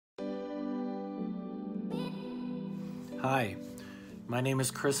Hi, my name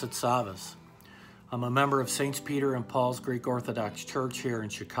is Chris Atsaves. I'm a member of Saints Peter and Paul's Greek Orthodox Church here in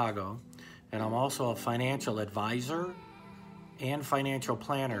Chicago, and I'm also a financial advisor and financial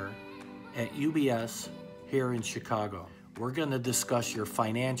planner at UBS here in Chicago. We're going to discuss your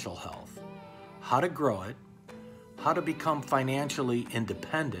financial health, how to grow it, how to become financially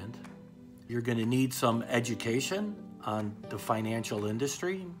independent. You're going to need some education on the financial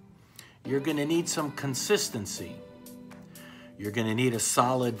industry. You're going to need some consistency. You're going to need a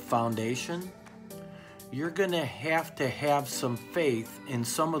solid foundation. You're going to have some faith in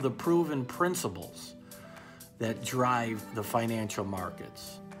some of the proven principles that drive the financial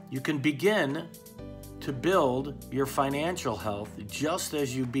markets. You can begin to build your financial health just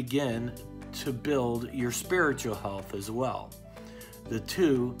as you begin to build your spiritual health as well. The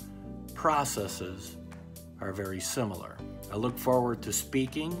two processes are very similar. I look forward to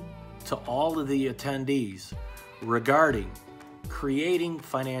speaking to all of the attendees regarding creating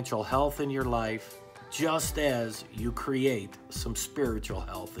financial health in your life, just as you create some spiritual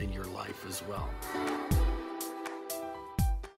health in your life as well.